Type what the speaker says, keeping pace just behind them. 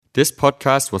This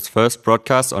podcast was first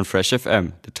broadcast on Fresh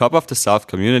FM, the top of the South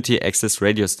community access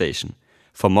radio station.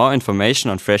 For more information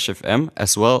on Fresh FM,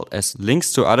 as well as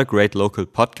links to other great local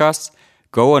podcasts,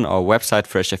 go on our website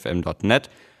freshfm.net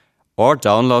or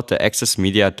download the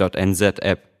accessmedia.nz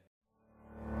app.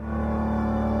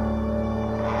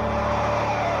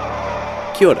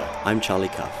 Kia ora, I'm Charlie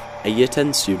Cuff, a Year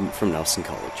 10 student from Nelson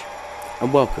College,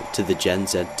 and welcome to the Gen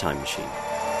Z Time Machine.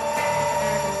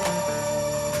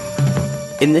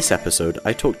 In this episode,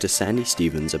 I talked to Sandy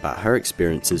Stevens about her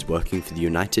experiences working for the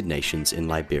United Nations in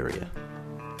Liberia.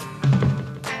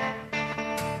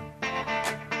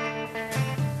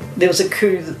 There was a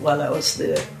coup while I was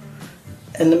there,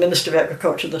 and the Minister of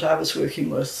Agriculture that I was working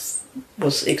with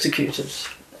was executed.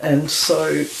 And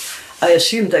so I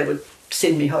assumed they would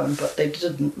send me home, but they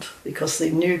didn't, because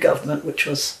the new government, which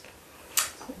was,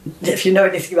 if you know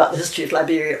anything about the history of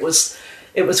Liberia, it was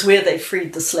where they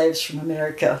freed the slaves from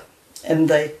America, and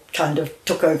they kind of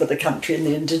took over the country, and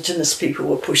the indigenous people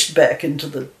were pushed back into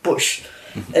the bush.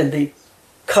 And the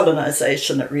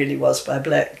colonisation, it really was by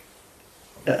black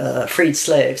freed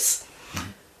slaves,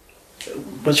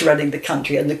 was running the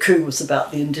country, and the coup was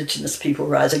about the indigenous people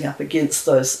rising up against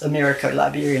those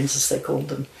Americo-Liberians, as they called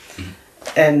them,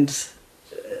 and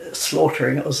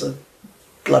slaughtering. It was a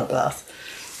bloodbath.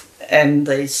 And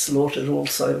they slaughtered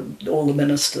also all the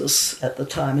ministers at the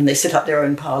time, and they set up their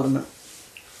own parliament.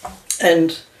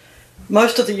 And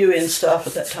most of the UN staff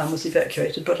at that time was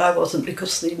evacuated, but I wasn't,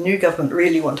 because the new government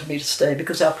really wanted me to stay,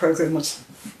 because our program was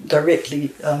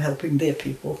directly helping their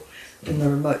people in the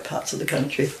remote parts of the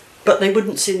country. But they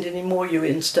wouldn't send any more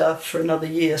UN staff for another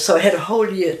year, so I had a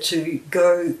whole year to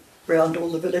go around all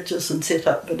the villages and set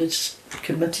up village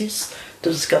committees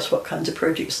to discuss what kinds of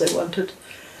projects they wanted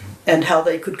and how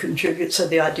they could contribute. So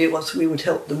the idea was we would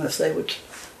help them if they would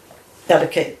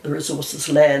allocate the resources,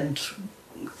 land,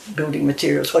 building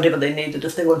materials, whatever they needed,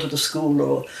 if they wanted a school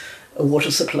or a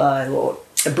water supply or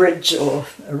a bridge or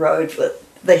a road. But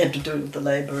they had to do the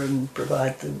labour and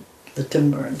provide the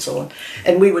timber and so on.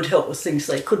 And we would help with things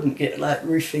they couldn't get, like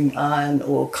roofing iron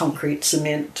or concrete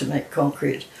cement to make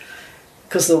concrete.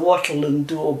 Because the wattle and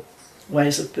daub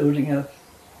ways of building a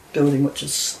building which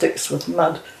is sticks with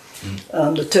mud,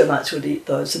 the termites would eat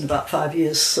those in about 5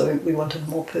 years, so we wanted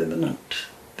more permanent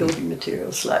building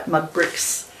materials like mud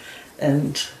bricks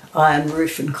and iron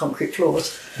roof and concrete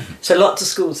floors. So lots of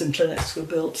schools and clinics were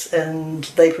built, and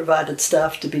they provided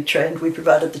staff to be trained. We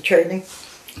provided the training.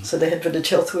 So they had village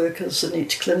health workers in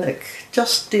each clinic,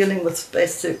 just dealing with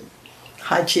basic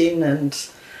hygiene and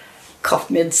cough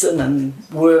medicine and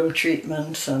worm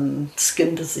treatment and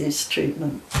skin disease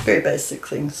treatment, very basic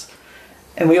things.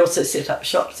 And we also set up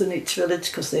shops in each village,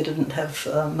 because they didn't have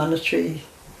monetary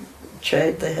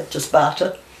trade, they had just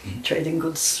barter, trading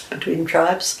goods between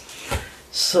tribes.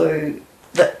 So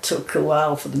that took a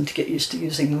while for them to get used to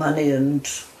using money and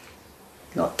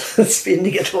not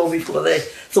spending it all before they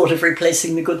thought of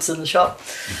replacing the goods in the shop.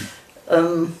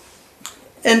 And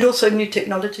also new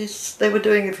technologies. They were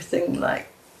doing everything like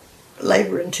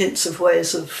labour-intensive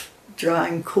ways of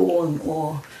drying corn,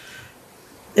 or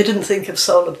they didn't think of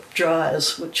solar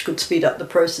dryers, which could speed up the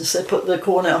process. They put the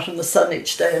corn out in the sun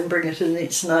each day and bring it in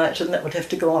each night, and that would have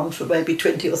to go on for maybe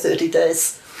 20 or 30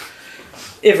 days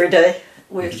every day,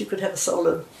 whereas you could have a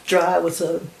solar dryer with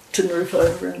a tin roof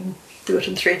over and do it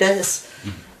in 3 days.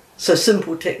 So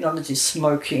simple technology,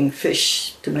 smoking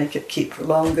fish to make it keep for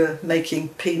longer, making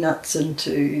peanuts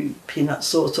into peanut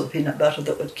sauce or peanut butter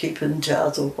that would keep in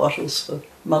jars or bottles for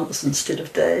months instead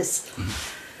of days.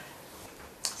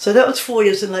 So that was 4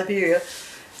 years in Liberia.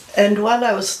 And while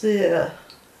I was there,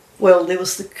 well, there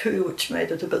was the coup, which made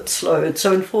it a bit slow. And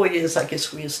so in 4 years, I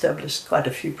guess we established quite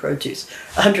a few projects.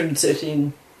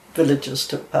 113 villages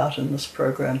took part in this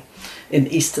program in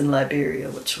eastern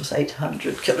Liberia, which was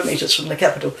 800 kilometres from the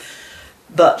capital.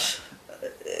 But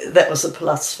that was a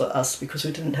plus for us, because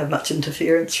we didn't have much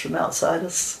interference from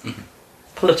outsiders.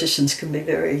 Politicians can be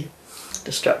very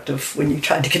destructive when you're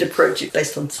trying to get a project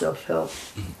based on self-help.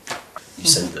 You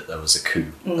said that there was a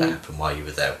coup that happened while you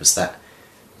were there. Was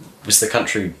the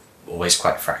country always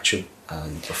quite fractured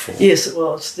before? Yes, it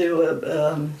was. There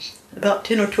were about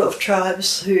 10 or 12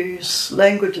 tribes whose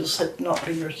languages had not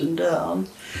been written down.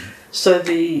 So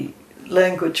the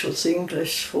language was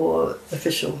English for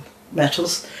official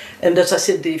matters. And as I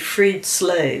said, the freed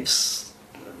slaves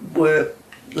were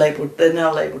labelled, they're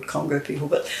now labelled Congo people,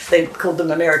 but they called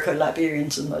them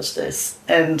Americo-Liberians in those days.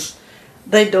 And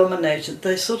they dominated,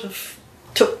 they sort of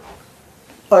took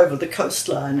over the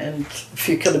coastline and a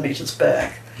few kilometres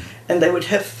back. And they would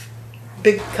have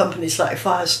big companies like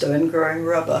Firestone growing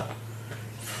rubber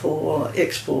for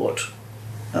export.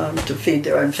 to feed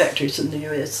their own factories in the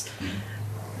US.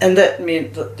 And that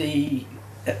meant that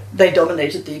they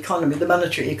dominated the economy, the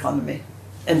monetary economy,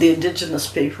 and the indigenous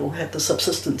people had the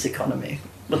subsistence economy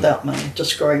without money,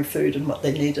 just growing food and what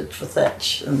they needed for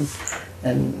thatch and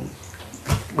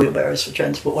wheelbarrows for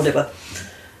transport, whatever.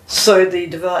 So the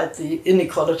divide, the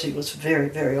inequality was very,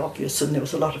 very obvious, and there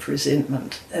was a lot of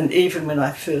resentment. And even when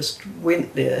I first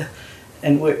went there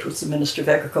and worked with the Minister of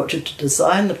Agriculture to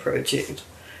design the project,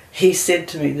 he said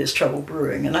to me, there's trouble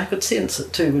brewing. And I could sense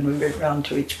it too when we went round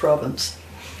to each province,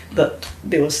 that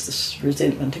there was this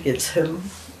resentment against him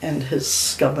and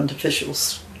his government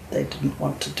officials. They didn't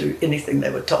want to do anything they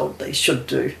were told they should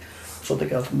do for the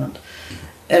government.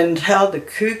 And how the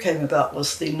coup came about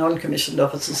was the non-commissioned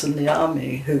officers in the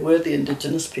army, who were the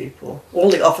indigenous people. All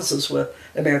the officers were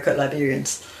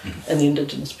Americo-Liberians, and the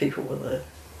indigenous people were the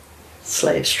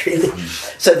slaves, really.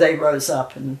 So they rose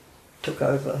up and took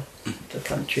over the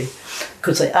country,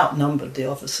 because they outnumbered the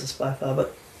officers by far,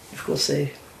 but of course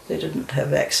they didn't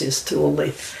have access to all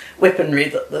the weaponry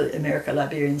that the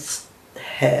Americo-Liberians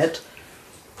had.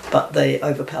 But they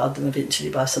overpowered them eventually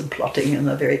by some plotting and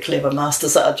a very clever master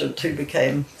sergeant who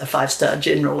became a 5-star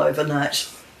general overnight.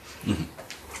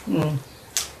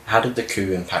 How did the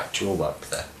coup impact your work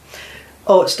there?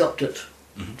 Oh, it stopped it.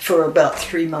 For about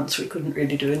 3 months we couldn't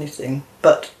really do anything.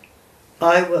 But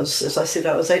I was, as I said,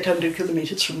 I was 800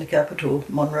 kilometres from the capital,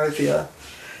 Monrovia.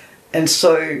 And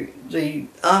so the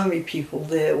army people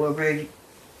there were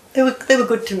they were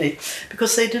good to me,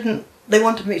 because they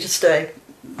wanted me to stay.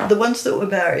 The ones that were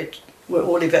married were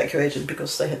all evacuated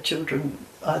because they had children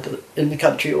either in the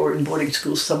country or in boarding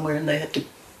schools somewhere, and they had to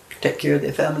take care of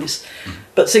their families.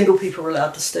 But single people were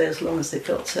allowed to stay as long as they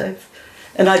felt safe.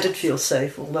 And I did feel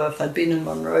safe, although if I'd been in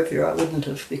Monrovia I wouldn't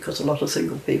have, because a lot of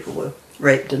single people were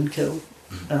raped and killed,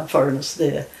 foreigners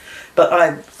there. But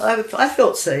I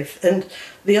felt safe. And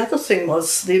the other thing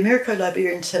was the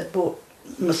Americo-Liberians had brought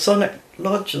Masonic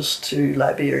lodges to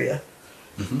Liberia.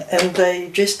 And they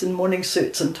dressed in morning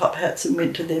suits and top hats and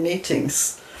went to their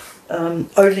meetings.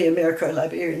 Only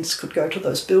Americo-Liberians could go to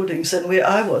those buildings. And where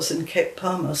I was in Cape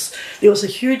Palmas, there was a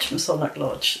huge Masonic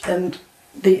lodge, and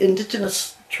the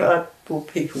indigenous tribal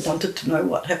people wanted to know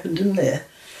what happened in there,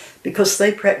 because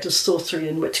they practiced sorcery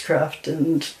and witchcraft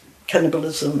and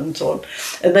cannibalism and so on.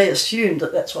 And they assumed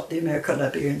that that's what the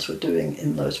Americo-Liberians were doing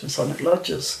in those Masonic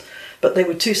lodges. But they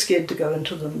were too scared to go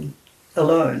into them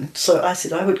alone. So I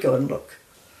said I would go and look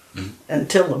and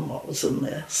tell them what was in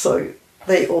there. So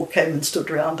they all came and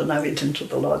stood around, and I went into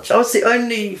the lodge. I was the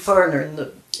only foreigner in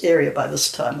the area by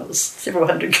this time. It was several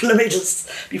hundred kilometres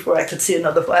before I could see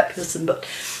another white person. But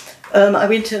I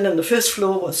went in, and the first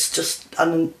floor was just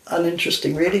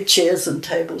uninteresting, really, chairs and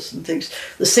tables and things.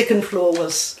 The second floor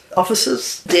was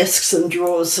offices, desks and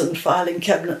drawers and filing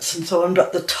cabinets and so on.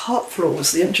 But the top floor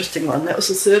was the interesting one. That was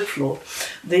the third floor.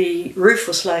 The roof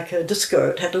was like a disco.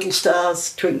 It had little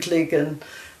stars twinkling and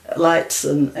lights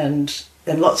and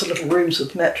lots of little rooms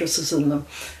with mattresses in them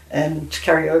and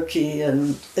karaoke,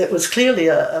 and it was clearly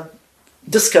a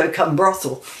disco cum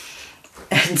brothel.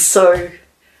 And so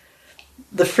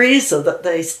the freezer that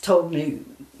they told me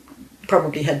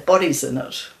probably had bodies in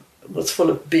it was full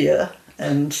of beer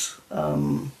and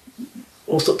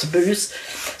all sorts of booze.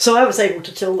 So I was able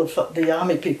to tell the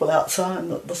army people outside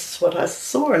that this is what I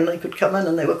saw, and they could come in,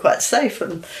 and they were quite safe.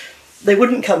 And they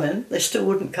wouldn't come in, they still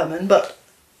wouldn't come in, but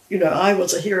you know, I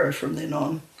was a hero from then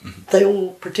on. They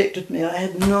all protected me. I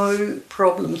had no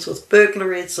problems with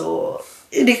burglaries or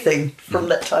anything from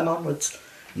that time onwards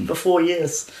for 4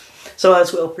 years. So I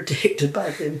was well protected by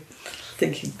them,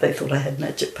 thinking they thought I had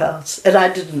magic powers. And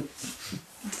I didn't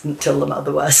tell them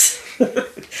otherwise.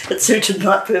 It suited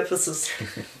my purposes.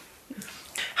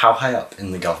 How high up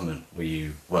in the government were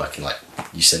you working? Like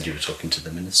you said, you were talking to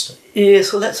the minister?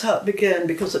 Yes, well, that's how it began,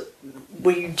 because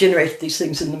we generated these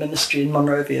things in the ministry in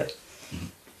Monrovia.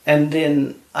 And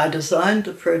then I designed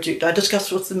a project. I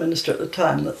discussed with the minister at the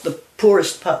time that the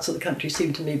poorest parts of the country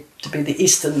seemed to me to be the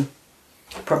eastern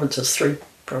provinces, 3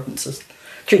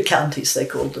 counties they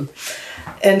called them.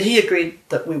 And he agreed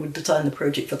that we would design the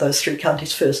project for those 3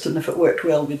 counties first, and if it worked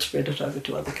well, we'd spread it over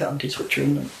to other counties which are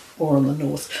more on the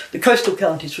north. The coastal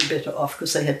counties were better off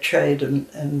because they had trade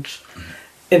and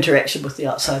interaction with the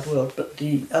outside world, but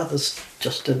the others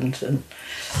just didn't, and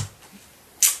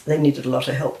they needed a lot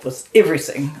of help with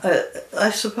everything.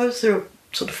 I suppose there are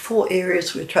sort of 4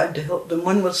 areas we're trying to help them.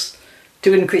 One was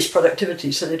to increase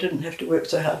productivity so they didn't have to work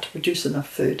so hard to produce enough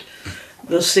food.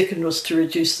 The second was to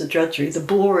reduce the drudgery, the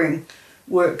boring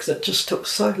work that just took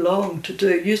so long to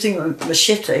do, using a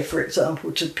machete, for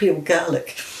example, to peel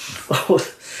garlic, or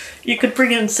you could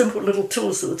bring in simple little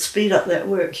tools that would speed up that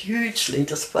work hugely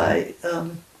just by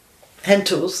hand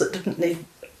tools that didn't need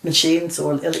machines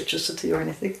or electricity or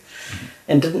anything,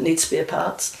 and didn't need spare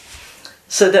parts.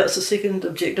 So that was the second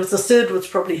objective. The third was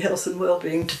probably health and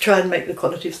well-being, to try and make the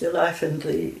quality of their life and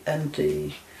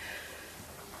the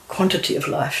quantity of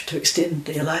life, to extend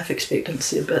their life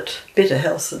expectancy a bit, better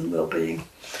health and well-being.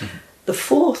 The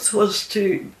fourth was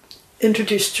to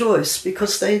introduce choice,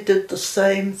 because they did the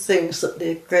same things that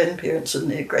their grandparents and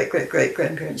their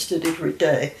great-great-great-grandparents did every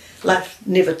day. Life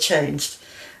never changed.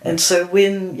 And so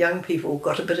when young people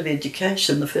got a bit of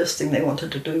education, the first thing they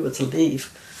wanted to do was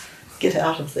leave, get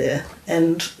out of there.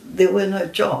 And there were no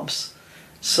jobs.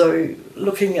 So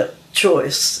looking at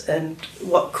choice and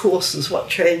what courses, what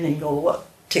training or what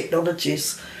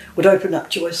technologies would open up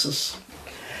choices.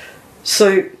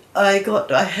 So I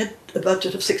had a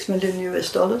budget of $6 million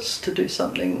to do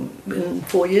something in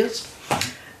 4 years.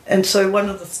 And so one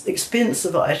of the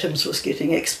expensive items was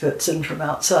getting experts in from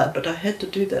outside, but I had to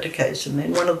do that occasionally.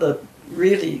 And one of the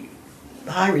really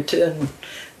high return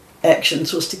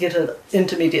actions was to get an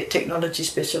intermediate technology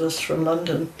specialist from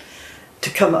London to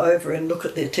come over and look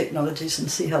at their technologies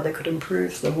and see how they could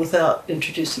improve them without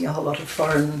introducing a whole lot of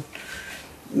foreign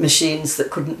machines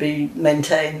that couldn't be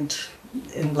maintained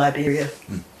in Liberia.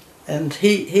 And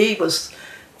he was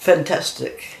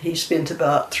fantastic. He spent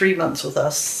about 3 months with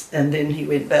us, and then he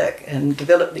went back and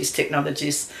developed these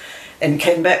technologies and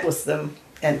came back with them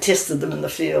and tested them in the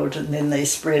field, and then they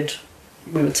spread.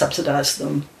 We would subsidise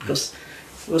them, because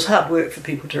it was hard work for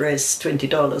people to raise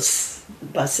 $20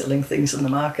 by selling things in the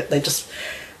market. They just,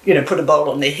 put a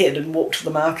bowl on their head and walk to the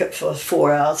market for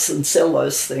 4 hours and sell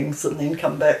those things, and then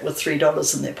come back with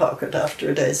 $3 in their pocket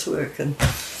after a day's work. And,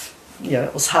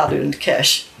 it was hard-earned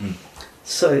cash.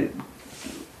 So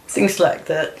things like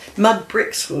that. Mud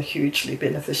bricks were hugely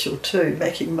beneficial too,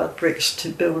 making mud bricks to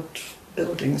build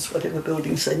buildings, whatever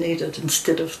buildings they needed,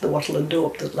 instead of the wattle and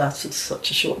daub that lasted such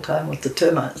a short time with the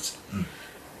termites.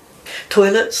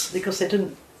 Toilets, because they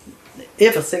didn't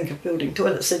ever think of building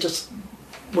toilets, they just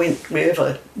went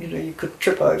wherever, you could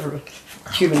trip over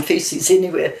human feces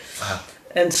anywhere. Wow.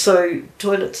 And so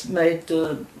toilets made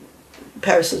the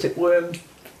parasitic worm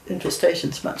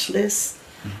infestations much less,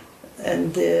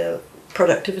 and their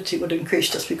productivity would increase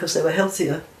just because they were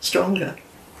healthier, stronger.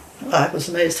 I was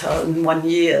amazed how in 1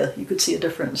 year you could see a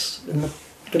difference in the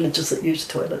villages that used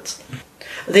toilets.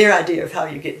 Their idea of how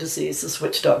you get disease is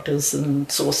witch doctors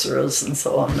and sorcerers and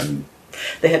so on, and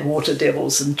they had water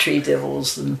devils and tree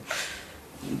devils, and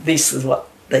this is what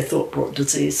they thought brought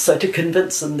disease. So to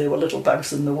convince them there were little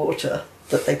bugs in the water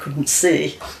that they couldn't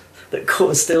see that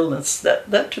caused illness,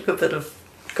 that took a bit of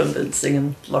convincing,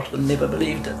 and a lot of them never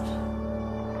believed it.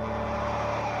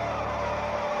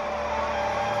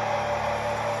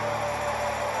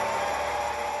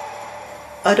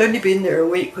 I'd only been there a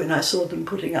week when I saw them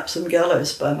putting up some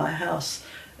gallows by my house,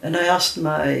 and I asked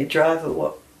my driver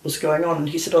what was going on, and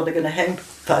he said, they're going to hang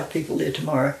 5 people there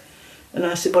tomorrow. And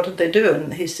I said, what did they do?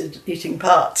 And he said, eating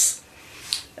parts.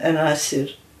 And I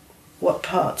said, what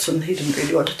parts? And he didn't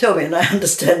really want to tell me, and I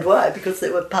understand why, because they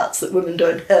were parts that women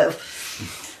don't have.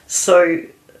 So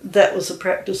that was a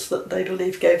practice that they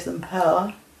believed gave them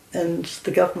power, and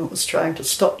the government was trying to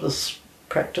stop this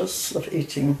practice of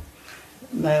eating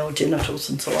male genitals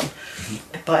and so on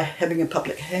by having a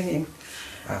public hanging.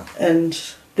 Wow. And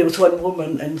there was 1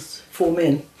 woman and 4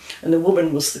 men, and the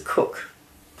woman was the cook.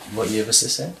 What year was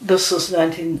this in? This was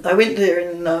I went there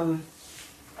in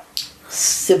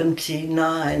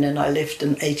 79, and I left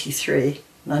in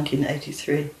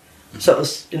 1983. So it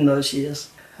was in those years.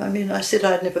 I mean, I said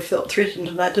I'd never felt threatened,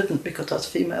 and I didn't, because I was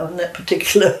female in that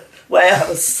particular way. I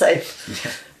was safe.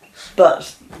 Yeah.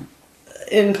 But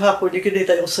in Papua New Guinea,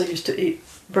 they also used to eat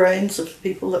brains of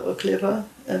people that were clever,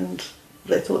 and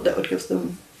they thought that would give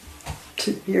them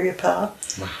superior power.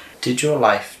 Wow. Did your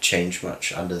life change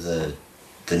much under the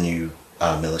new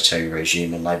military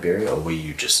regime in Liberia, or were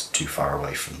you just too far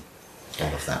away from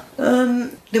all of that?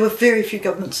 There were very few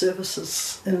government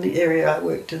services in the area I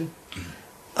worked in.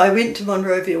 I went to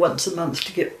Monrovia once a month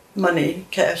to get money,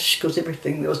 cash, because there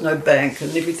was no bank,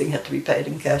 and everything had to be paid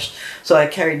in cash. So I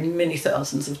carried many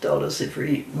thousands of dollars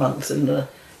every month in the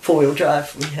 4-wheel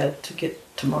drive we had to get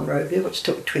to Monrovia, which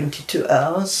took 22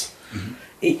 hours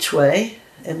each way,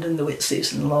 and in the wet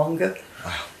season longer.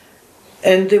 Wow.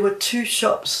 And there were 2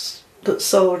 shops that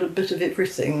sold a bit of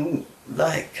everything,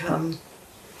 like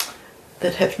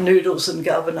that have noodles and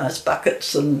galvanised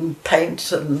buckets and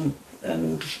paint and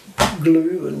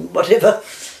glue and whatever,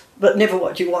 but never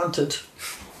what you wanted.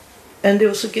 And there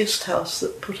was a guest house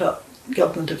that put up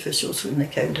government officials when they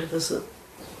came to visit.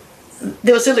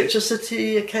 There was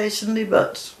electricity occasionally,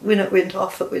 but when it went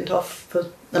off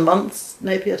for a month,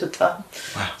 maybe at a time.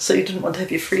 Wow. So you didn't want to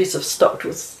have your freezer stocked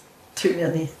with too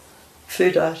many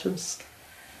food items.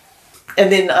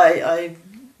 And then I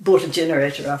bought a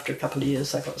generator after a couple of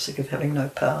years. I got sick of having no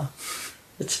power.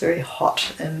 It's very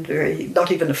hot and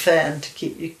not even a fan to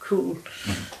keep you cool.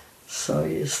 Mm-hmm. So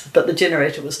yes, but the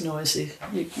generator was noisy.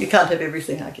 You can't have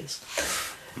everything, I guess.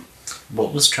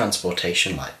 What was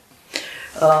transportation like?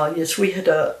 Yes, we had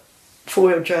a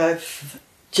four-wheel drive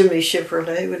Jimmy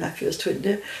Chevrolet when I first went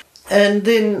there. And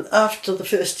then after the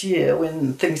first year,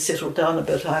 when things settled down a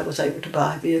bit, I was able to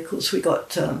buy vehicles. We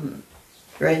got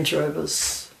Range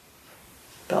Rovers,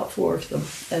 about 4 of them,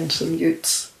 and some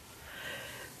utes.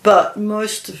 But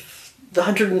most of the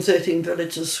 113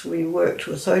 villages we worked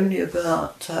with, only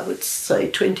about, I would say,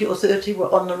 20 or 30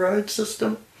 were on the road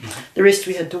system. Mm-hmm. The rest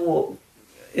we had to walk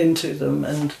into them,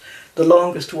 and the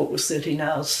longest walk was 13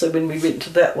 hours. So when we went to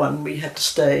that one, we had to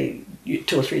stay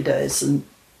 2 or 3 days and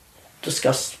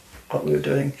discuss what we were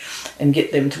doing and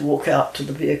get them to walk out to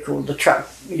the vehicle, the truck,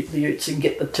 the utes, and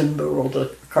get the timber or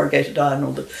the corrugated iron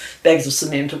or the bags of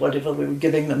cement or whatever we were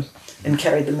giving them and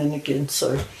carry them in again.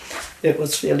 So it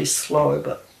was fairly slow,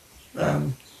 but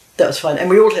that was fine. And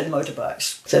we all had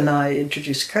motorbikes. Then I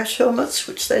introduced crash helmets,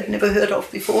 which they'd never heard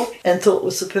of before and thought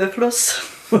was superfluous.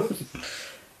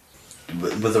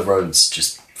 Were the roads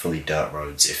just fully dirt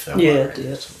roads, if there were? Yeah,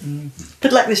 dirt. Mm.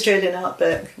 Bit like the Australian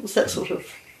outback. It was that sort of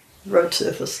road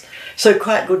surface. So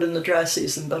quite good in the dry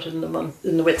season, but in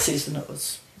the wet season it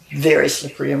was very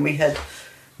slippery, and we had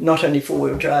not only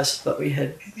four-wheel drives, but we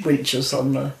had winches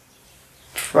on the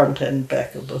front and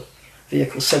back of the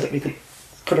vehicle so that we could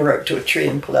put a rope to a tree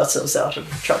and pull ourselves out of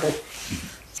trouble.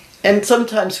 And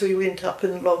sometimes we went up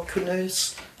in log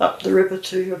canoes up the river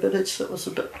to a village that was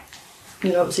a bit,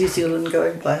 it was easier than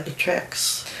going by the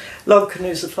tracks. Log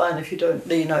canoes are fine if you don't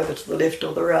lean over to the left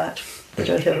or the right. They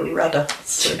don't have a rudder,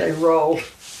 so they roll.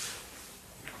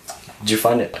 Do you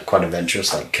find it quite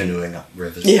adventurous, like canoeing up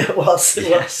rivers? Yeah, it was.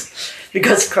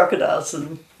 Because crocodiles,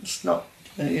 and it's not,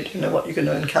 you don't know what you're going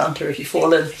to encounter if you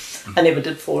fall in. I never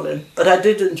did fall in. But I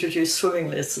did introduce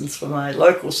swimming lessons for my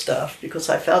local staff because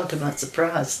I found to my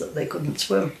surprise that they couldn't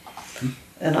swim.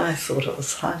 And I thought it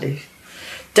was highly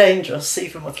dangerous,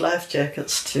 even with life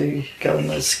jackets, to go in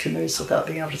those canoes without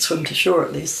being able to swim to shore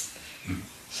at least.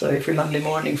 So every Monday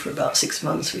morning for about 6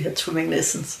 months we had swimming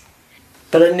lessons.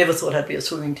 But I never thought I'd be a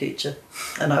swimming teacher,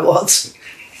 and I was.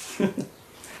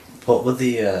 What were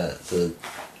the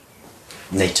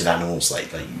native animals like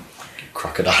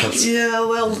crocodiles? Yeah,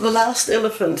 well, the last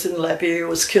elephant in Liberia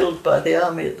was killed by the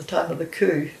army at the time of the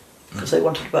coup because they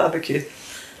wanted to barbecue.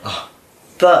 Oh.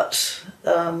 But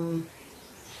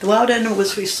the wild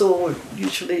animals we saw were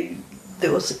usually,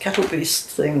 there was a cattle beast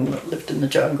thing that lived in the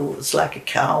jungle. It was like a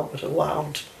cow, but a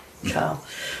wild cow.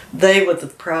 They were the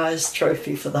prize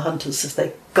trophy for the hunters if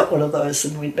they got one of those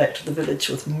and went back to the village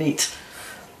with meat.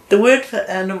 The word for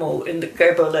animal in the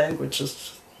Gabo language,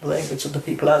 the language of the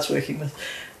people I was working with,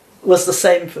 was the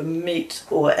same for meat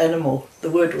or animal. The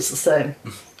word was the same.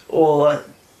 Or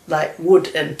like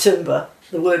wood and timber,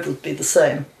 the word would be the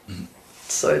same.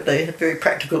 So they had a very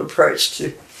practical approach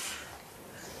to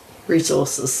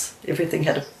resources. Everything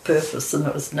had a purpose and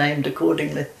it was named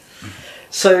accordingly.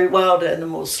 So wild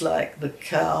animals like the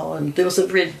cow, and there was a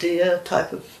red deer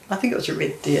type of, I think it was a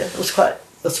red deer. It was quite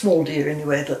a small deer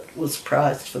anyway that was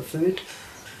prized for food.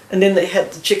 And then they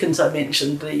had the chickens I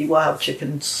mentioned, the wild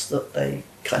chickens that they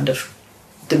kind of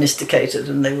domesticated,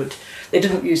 and they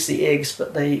didn't use the eggs,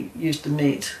 but they used the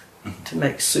meat to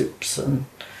make soups. And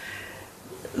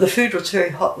the food was very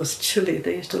hot, was chili.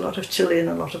 They used a lot of chili and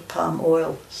a lot of palm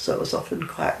oil, so it was often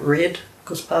quite red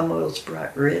because palm oil is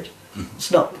bright red.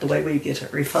 It's not the way we get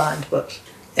it refined,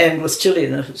 and with chili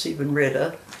in it, it's even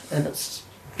redder, and it's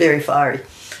very fiery.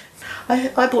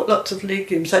 I bought lots of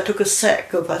legumes. I took a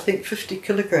sack of, I think, 50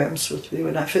 kilograms with me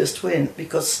when I first went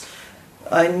because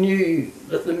I knew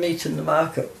that the meat in the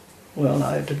market, well,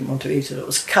 I didn't want to eat it. It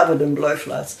was covered in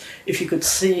blowflies. If you could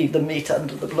see the meat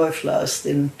under the blowflies,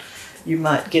 then you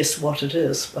might guess what it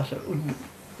is, but it wouldn't.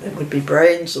 It would be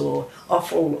brains or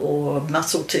offal or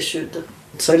muscle tissue.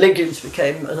 So legumes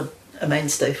became a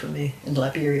mainstay for me in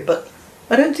Liberia. But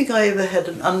I don't think I ever had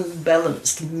an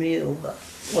unbalanced meal that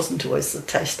wasn't always the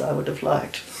taste I would have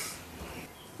liked.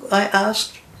 I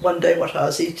asked one day what I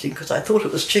was eating because I thought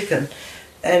it was chicken,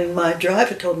 and my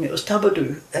driver told me it was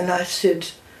tabadoo, and I said,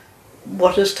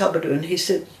 "What is tabadoo?" And he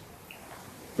said,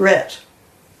 "Rat."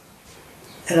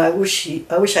 And I wish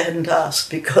I hadn't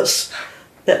asked because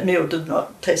that meal did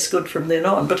not taste good from then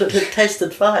on, but it had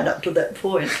tasted fine up to that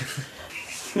point.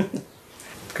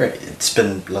 Great. It's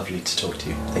been lovely to talk to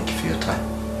you. Thank you for your time.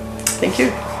 Thank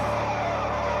you.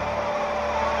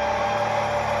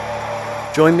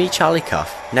 Join me, Charlie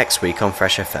Cuff, next week on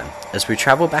Fresh FM as we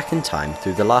travel back in time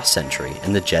through the last century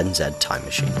in the Gen Z time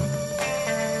machine.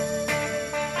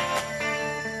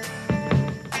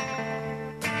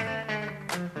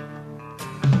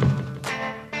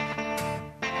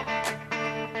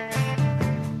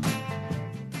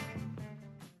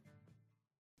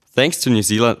 Thanks to New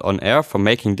Zealand On Air for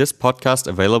making this podcast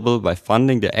available by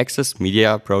funding the Access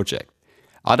Media project.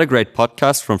 Other great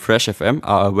podcasts from Fresh FM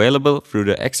are available through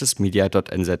the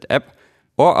accessmedia.nz app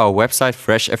or our website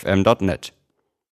freshfm.net.